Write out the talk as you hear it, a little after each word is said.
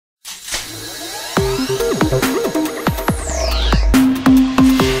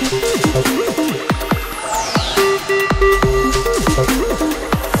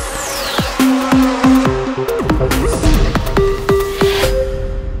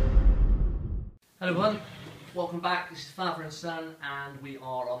everyone, welcome back. This is Father and Son, and we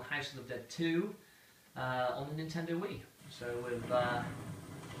are on House of the Dead 2 on the Nintendo Wii. So with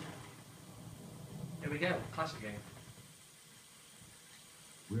here we go, classic game.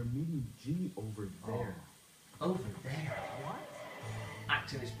 We're meeting G over there. Oh, over there? What?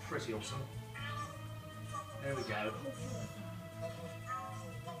 Acting is pretty awesome. There we go.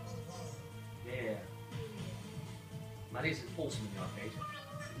 Yeah. Man, this is awesome in the arcade.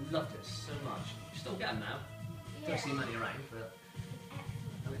 Loved it so much. You still get them now. Don't see many around, but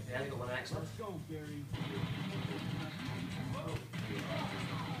they only got one excellent. Let's go, Gary. Oh.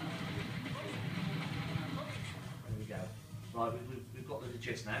 There we go. Right, we've got the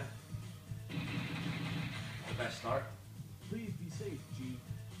gist now. The best start. Please be safe, G.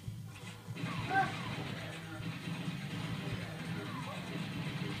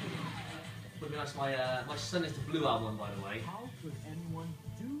 Would be nice. My son is the Blue Owl one, by the way. How could anyone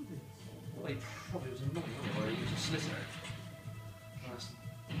do this? Well, he probably was annoying, wasn't he? Or he was a solicitor. That's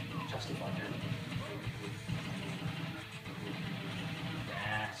justified then.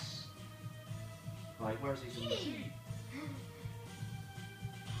 Yes. Right, where's he?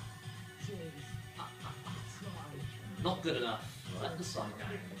 Not good enough. Let the sun down.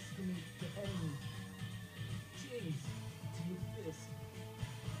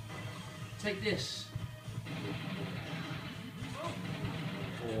 Take this.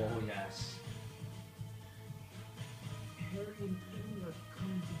 Oh yes. Harry and Penny are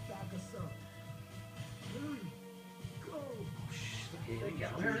coming to back us up. Hurry, go. Oh, shh, here we go.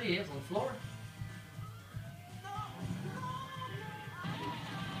 Where he is on the floor.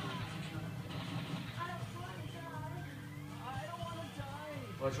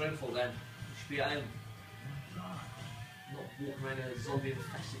 Well, it's rainfall then. You should be at home. Not walking around a zombie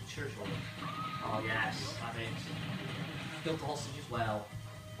infested church hall. Oh yes, have it. Killed the hostage as well.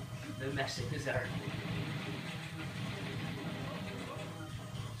 No messing, is there?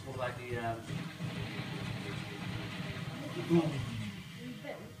 So what about the I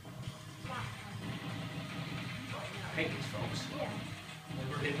hate these frogs. Yeah.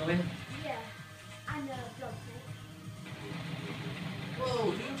 They're really annoying. Yeah. And blood.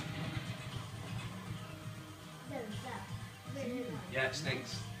 Whoa, dude. There's that. Really nice. Yeah, it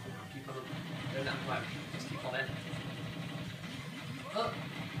stinks. Keep on doing that cloud. Just keep on it. Oh.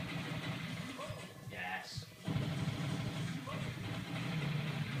 Yes.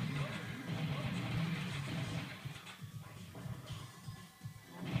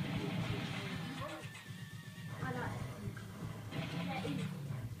 I like it.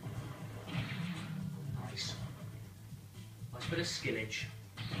 Nice. Nice bit of skillage.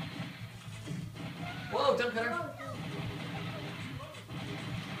 Whoa, don't get her.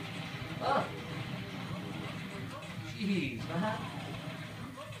 Oh. Jeez, man.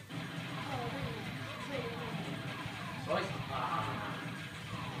 Sorry. Ah.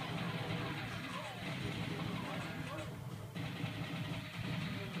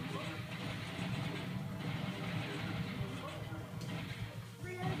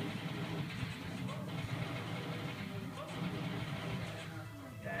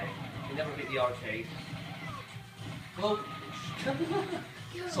 Okay. You never beat the arcade. Well,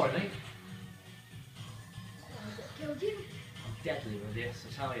 sorry, mate. Killed you? I'm deadly with this, I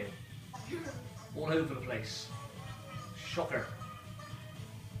tell you. All over the place. Shocker.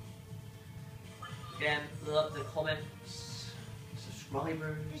 Again, love the comments,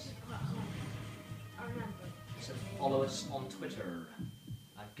 subscribers. This is quite hard. I remember. So follow us on Twitter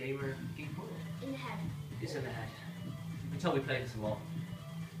at Gamer Geek World. In the head. It's in the head. You can tell we play this a lot.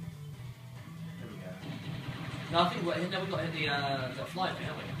 There we go. No, I think we've got to hit the flying thing,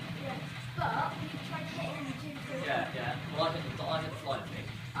 haven't we? Yeah. But we can try hitting him 2, 3. Yeah, yeah. Well, I hit the flying thing.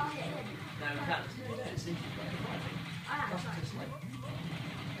 I'll hit him. No, we can't. It's easy to hit the flying thing. I am That's trying. just like...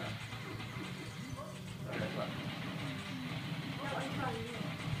 Oh, okay, look. No, I'm trying to hit.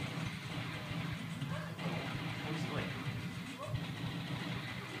 What's the way?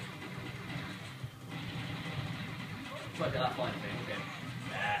 Try to get that flying thing, okay.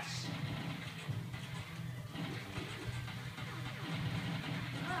 Yes.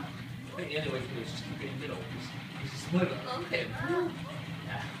 I think the only way to do it is just keep it in the middle. Just move it. Okay.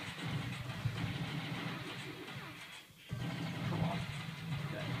 Yeah. Come on.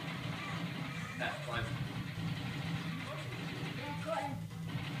 Yeah. Yeah, fine. Yeah, got him.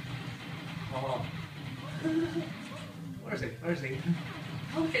 Come on. Where is he? Where is he?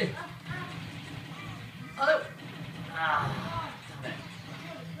 Okay. Oh! Ah! Damn it.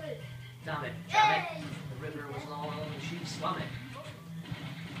 Damn it. Damn it. The river was long and she swam it.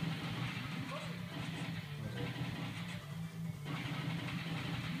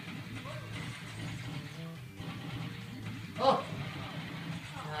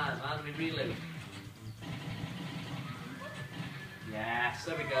 me reload. Yes,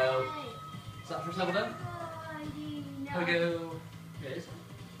 there we go. Is that the first level done? There we go. It is.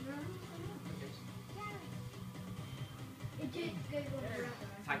 It did go on forever.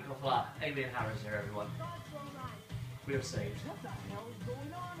 Thank God for that. Amy and Harris here, everyone. We have saved. What the hell is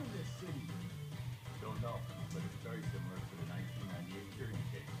going on in this city? Don't know, but it's very similar to the 1998 hearing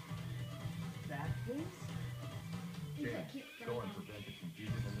case. That things? James, go and prevent the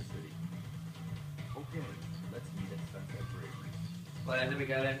confusion in the city. Okay, let's meet at Sunset Bridge. Well, there we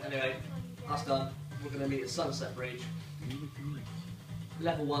go then. Anyway, that's done. We're going to meet at Sunset Bridge.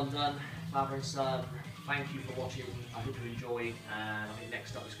 Level 1 done. Father and son, thank you for watching. I hope you enjoyed. And I think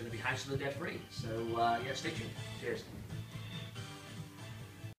next up is going to be House of the Dead 3. So, yeah, stay tuned. Cheers.